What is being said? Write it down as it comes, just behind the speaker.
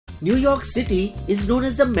New York City is known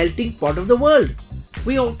as the melting pot of the world.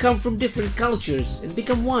 We all come from different cultures and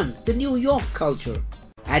become one, the New York culture.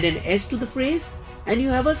 Add an S to the phrase and you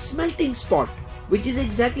have a smelting spot, which is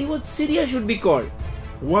exactly what Syria should be called.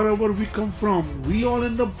 Wherever we come from, we all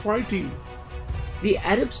end up fighting. The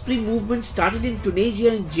Arab Spring movement started in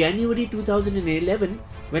Tunisia in January 2011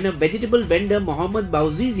 when a vegetable vendor Mohammed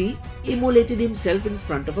Bouazizi immolated himself in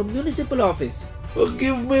front of a municipal office.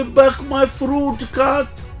 Give me back my fruit cart.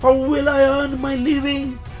 How will I earn my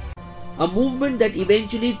living? A movement that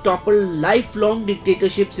eventually toppled lifelong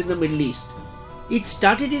dictatorships in the Middle East. It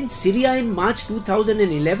started in Syria in March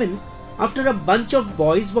 2011 after a bunch of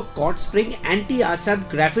boys were caught spraying anti-Assad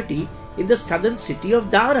graffiti in the southern city of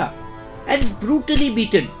Dara and brutally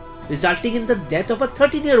beaten, resulting in the death of a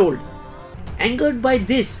 13-year-old. Angered by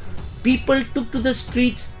this, people took to the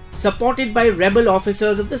streets supported by rebel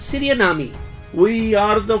officers of the Syrian army. We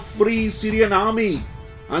are the Free Syrian Army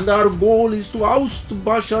and our goal is to oust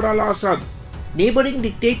Bashar al-Assad. Neighboring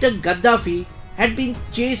dictator Gaddafi had been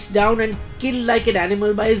chased down and killed like an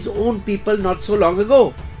animal by his own people not so long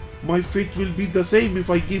ago. My fate will be the same if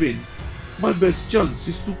I give in. My best chance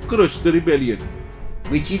is to crush the rebellion.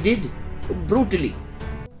 Which he did, brutally.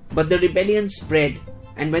 But the rebellion spread,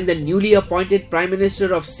 and when the newly appointed Prime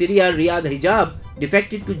Minister of Syria, Riyad Hijab,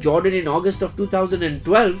 defected to Jordan in August of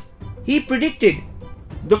 2012, he predicted,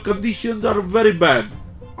 the conditions are very bad.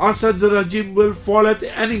 Assad's regime will fall at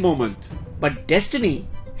any moment. But destiny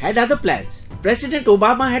had other plans. President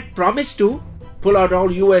Obama had promised to pull out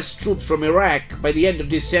all US troops from Iraq by the end of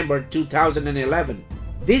December 2011.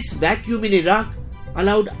 This vacuum in Iraq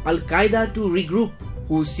allowed Al-Qaeda to regroup,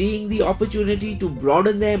 who, seeing the opportunity to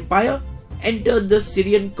broaden their empire, entered the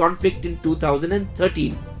Syrian conflict in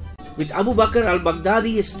 2013. With Abu Bakr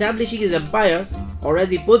al-Baghdadi establishing his empire, or as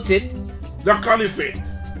he puts it, the Caliphate.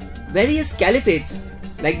 Various caliphates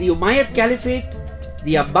like the Umayyad Caliphate,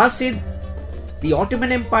 the Abbasid, the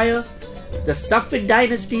Ottoman Empire, the Safavid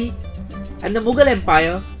dynasty, and the Mughal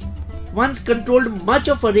Empire once controlled much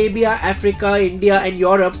of Arabia, Africa, India and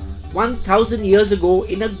Europe 1000 years ago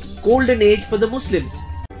in a golden age for the Muslims.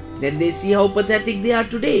 Then they see how pathetic they are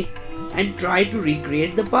today and try to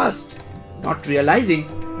recreate the past, not realizing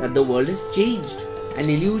that the world has changed, an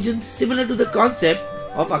illusion similar to the concept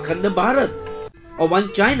of Akhanda Bharat, or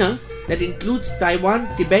one China that includes Taiwan,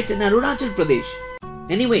 Tibet and Arunachal Pradesh.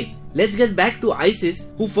 Anyway, let's get back to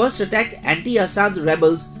ISIS, who first attacked anti-Assad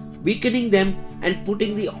rebels, weakening them and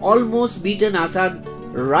putting the almost beaten Assad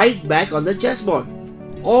right back on the chessboard.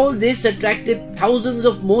 All this attracted thousands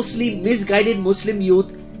of mostly misguided Muslim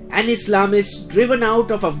youth and Islamists driven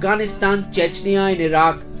out of Afghanistan, Chechnya and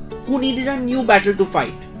Iraq, who needed a new battle to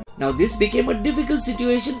fight. Now this became a difficult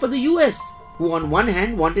situation for the US, who on one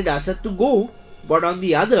hand wanted Assad to go, but on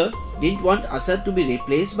the other didn't want Assad to be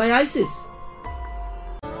replaced by ISIS.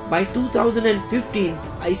 By 2015,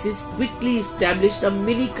 ISIS quickly established a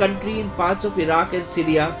mini country in parts of Iraq and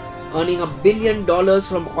Syria, earning $1 billion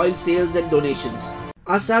from oil sales and donations.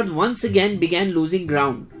 Assad once again began losing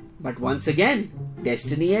ground, but once again,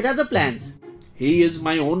 destiny had other plans. He is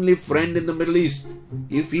my only friend in the Middle East.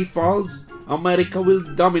 If he falls, America will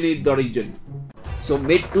dominate the region. So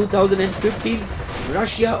mid-2015,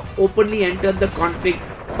 Russia openly entered the conflict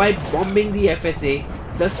by bombing the FSA,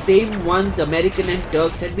 the same ones American and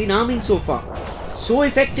Turks had been arming so far. So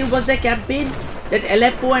effective was their campaign that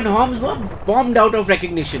Aleppo and Homs were bombed out of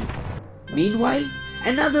recognition. Meanwhile,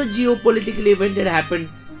 another geopolitical event had happened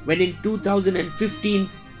when in 2015,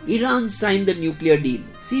 Iran signed the nuclear deal.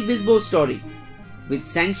 See Bisbo's story. With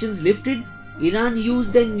sanctions lifted, Iran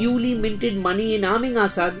used their newly minted money in arming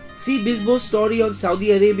Assad. See Bisbo's story on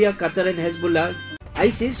Saudi Arabia, Qatar and Hezbollah.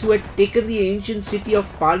 ISIS, who had taken the ancient city of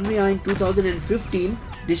Palmyra in 2015,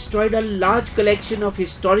 destroyed a large collection of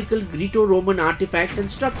historical Greco-Roman artifacts and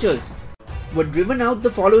structures, were driven out the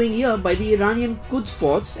following year by the Iranian Quds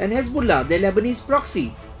force and Hezbollah, their Lebanese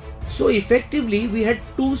proxy. So effectively, we had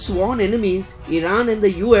two sworn enemies, Iran and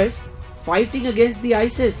the US, fighting against the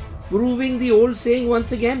ISIS, proving the old saying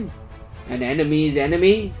once again, an enemy's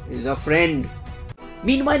enemy is a friend.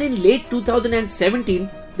 Meanwhile, in late 2017,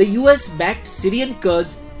 the US-backed Syrian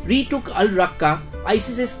Kurds retook Al-Raqqa,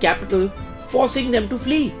 ISIS's capital, forcing them to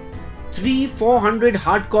flee. 300-400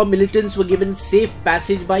 hardcore militants were given safe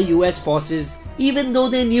passage by US forces, even though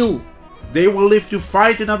they knew they will live to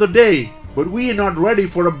fight another day, but we are not ready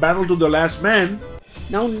for a battle to the last man.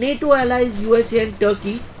 Now NATO allies USA and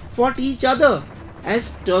Turkey fought each other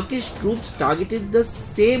as Turkish troops targeted the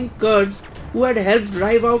same Kurds who had helped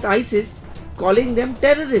drive out ISIS, calling them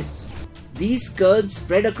terrorists. These Kurds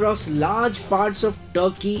spread across large parts of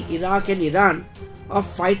Turkey, Iraq and Iran, of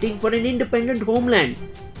fighting for an independent homeland,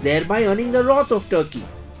 thereby earning the wrath of Turkey.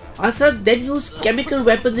 Assad then used chemical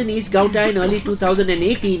weapons in East Ghouta in early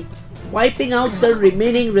 2018, wiping out the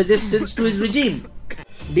remaining resistance to his regime.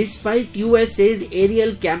 Despite USA's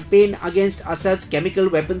aerial campaign against Assad's chemical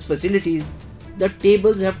weapons facilities, the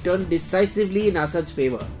tables have turned decisively in Assad's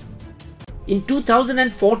favor. In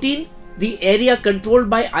 2014, the area controlled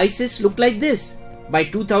by ISIS looked like this. By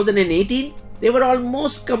 2018, they were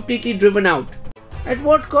almost completely driven out. At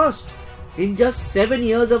what cost? In just 7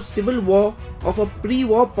 years of civil war, of a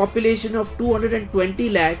pre-war population of 220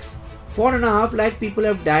 lakhs, 4.5 lakh people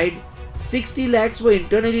have died, 60 lakhs were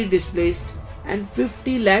internally displaced, and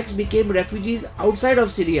 50 lakhs became refugees outside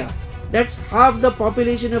of Syria. That's half the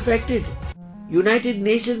population affected. United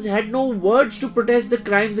Nations had no words to protest the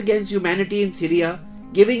crimes against humanity in Syria,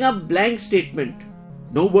 giving a blank statement.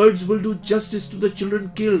 No words will do justice to the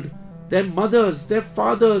children killed, their mothers, their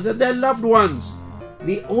fathers, and their loved ones.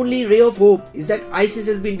 The only ray of hope is that ISIS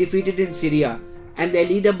has been defeated in Syria, and their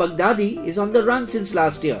leader Baghdadi is on the run since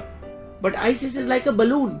last year. But ISIS is like a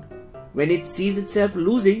balloon. When it sees itself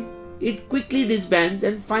losing, it quickly disbands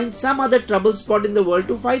and finds some other trouble spot in the world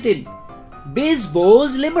to fight in.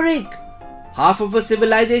 Bisbo's limerick. Half of a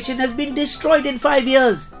civilization has been destroyed in 5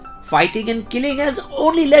 years. Fighting and killing has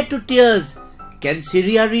only led to tears. Can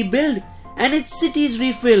Syria rebuild and its cities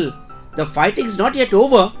refill? The fighting's not yet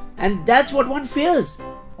over, and that's what one fears.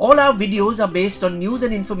 All our videos are based on news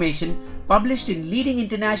and information published in leading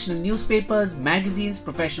international newspapers, magazines,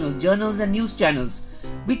 professional journals and news channels,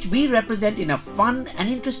 which we represent in a fun and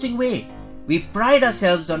interesting way. We pride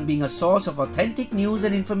ourselves on being a source of authentic news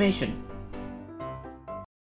and information.